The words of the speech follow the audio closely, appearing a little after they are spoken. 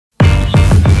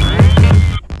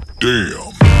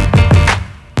Damn.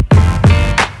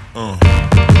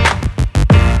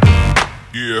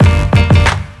 Yeah.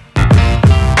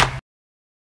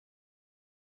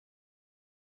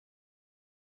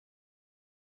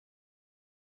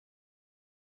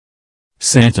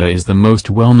 Santa is the most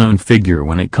well-known figure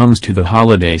when it comes to the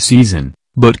holiday season,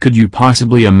 but could you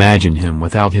possibly imagine him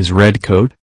without his red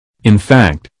coat? In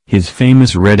fact, his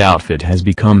famous red outfit has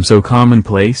become so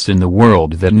commonplace in the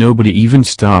world that nobody even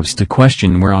stops to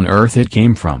question where on earth it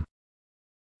came from.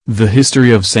 The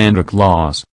history of Santa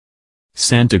Claus.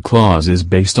 Santa Claus is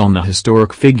based on the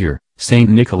historic figure, Saint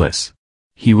Nicholas.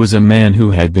 He was a man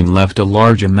who had been left a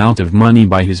large amount of money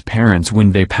by his parents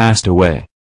when they passed away.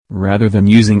 Rather than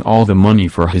using all the money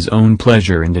for his own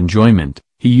pleasure and enjoyment,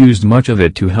 he used much of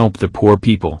it to help the poor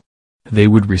people. They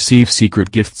would receive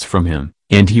secret gifts from him,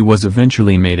 and he was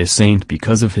eventually made a saint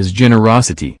because of his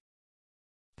generosity.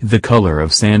 The color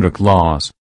of Santa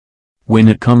Claus. When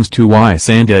it comes to why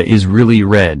Santa is really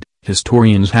red,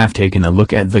 historians have taken a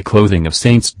look at the clothing of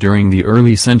saints during the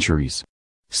early centuries.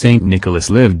 Saint Nicholas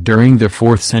lived during the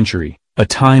 4th century, a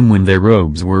time when their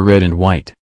robes were red and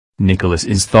white. Nicholas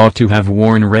is thought to have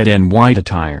worn red and white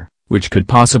attire, which could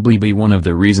possibly be one of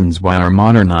the reasons why our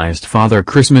modernized Father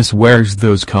Christmas wears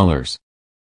those colors.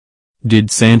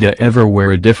 Did Santa ever wear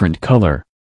a different color?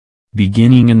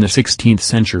 Beginning in the 16th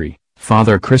century,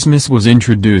 Father Christmas was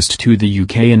introduced to the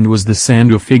UK and was the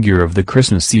Santa figure of the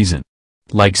Christmas season.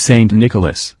 Like Saint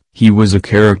Nicholas, he was a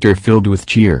character filled with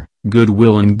cheer,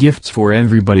 goodwill and gifts for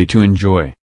everybody to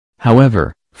enjoy.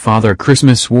 However, Father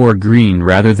Christmas wore green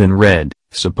rather than red,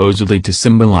 supposedly to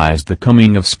symbolize the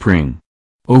coming of spring.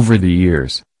 Over the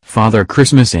years, Father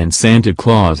Christmas and Santa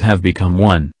Claus have become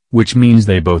one, which means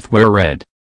they both wear red.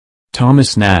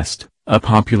 Thomas Nast, a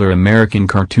popular American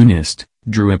cartoonist,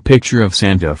 drew a picture of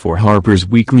Santa for Harper's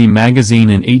Weekly magazine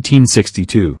in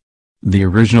 1862. The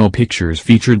original pictures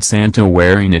featured Santa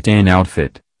wearing a tan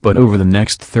outfit, but over the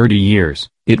next 30 years,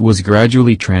 it was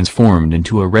gradually transformed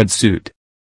into a red suit.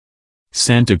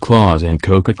 Santa Claus and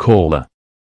Coca-Cola.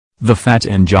 The fat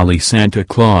and jolly Santa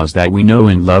Claus that we know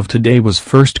and love today was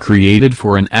first created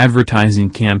for an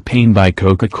advertising campaign by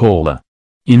Coca-Cola.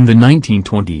 In the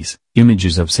 1920s,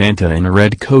 images of Santa in a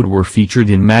red coat were featured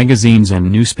in magazines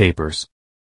and newspapers.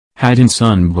 Haddon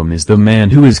Sundblom is the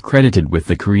man who is credited with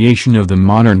the creation of the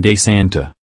modern-day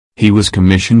Santa. He was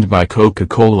commissioned by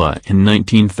Coca-Cola in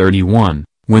 1931,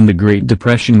 when the Great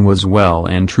Depression was well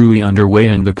and truly underway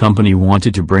and the company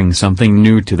wanted to bring something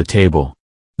new to the table.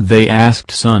 They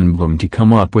asked Sundblom to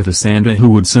come up with a Santa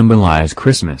who would symbolize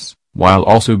Christmas, while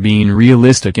also being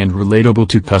realistic and relatable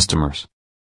to customers.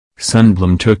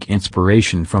 Sundblom took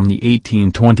inspiration from the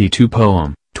 1822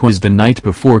 poem, "'Twas the Night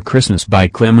Before Christmas" by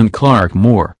Clement Clarke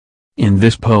Moore. In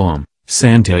this poem,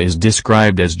 Santa is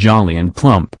described as jolly and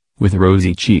plump, with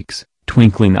rosy cheeks,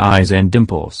 twinkling eyes and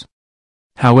dimples.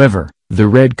 However, the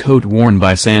red coat worn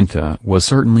by Santa was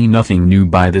certainly nothing new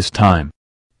by this time.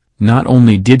 Not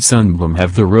only did Sundblom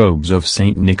have the robes of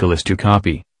Saint Nicholas to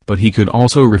copy, but he could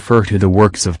also refer to the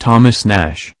works of Thomas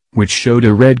Nash, which showed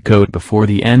a red coat before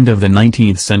the end of the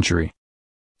 19th century.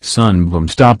 Sundblom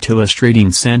stopped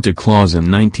illustrating Santa Claus in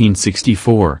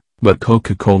 1964, but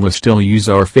Coca-Cola still use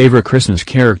our favorite Christmas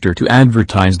character to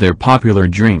advertise their popular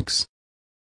drinks.